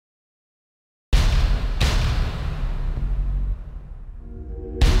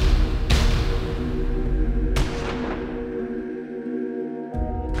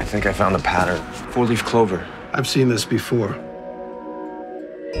think I found a pattern. Four-leaf clover. I've seen this before.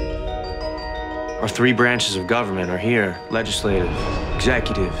 Our three branches of government are here: legislative,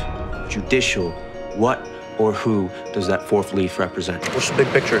 executive, judicial. What or who does that fourth leaf represent? What's the big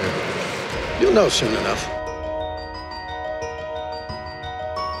picture here? You'll know soon enough.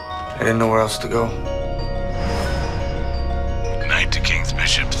 I didn't know where else to go. Knight to King's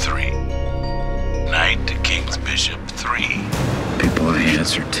Bishop 3. Knight to King's Bishop 3. People I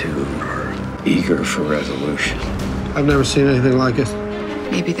answer to are eager for resolution. I've never seen anything like it.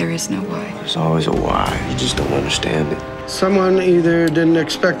 Maybe there is no why. There's always a why. You just don't understand it. Someone either didn't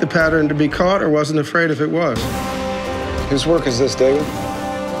expect the pattern to be caught or wasn't afraid if it was. Whose work is this, David?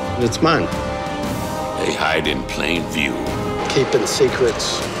 It's mine. They hide in plain view. Keeping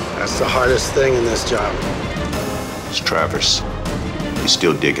secrets. That's the hardest thing in this job. It's Travers. He's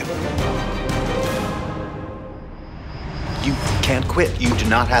still digging. You can't quit. You do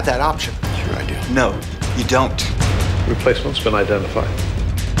not have that option. Sure I do. No, you don't. Replacement's been identified.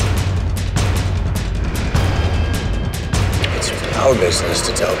 It's our business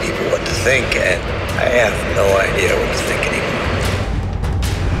to tell people what to think, and I have no idea what to think anymore.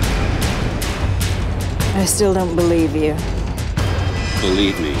 I still don't believe you.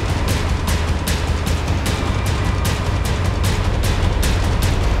 Believe me.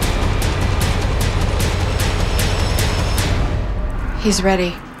 He's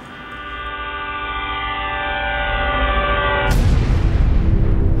ready.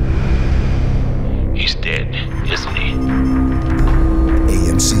 He's dead, isn't he?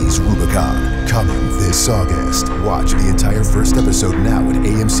 AMC's Rubicon, coming this August. Watch the entire first episode now at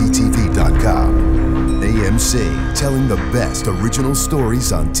amctv.com. AMC, telling the best original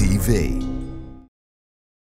stories on TV.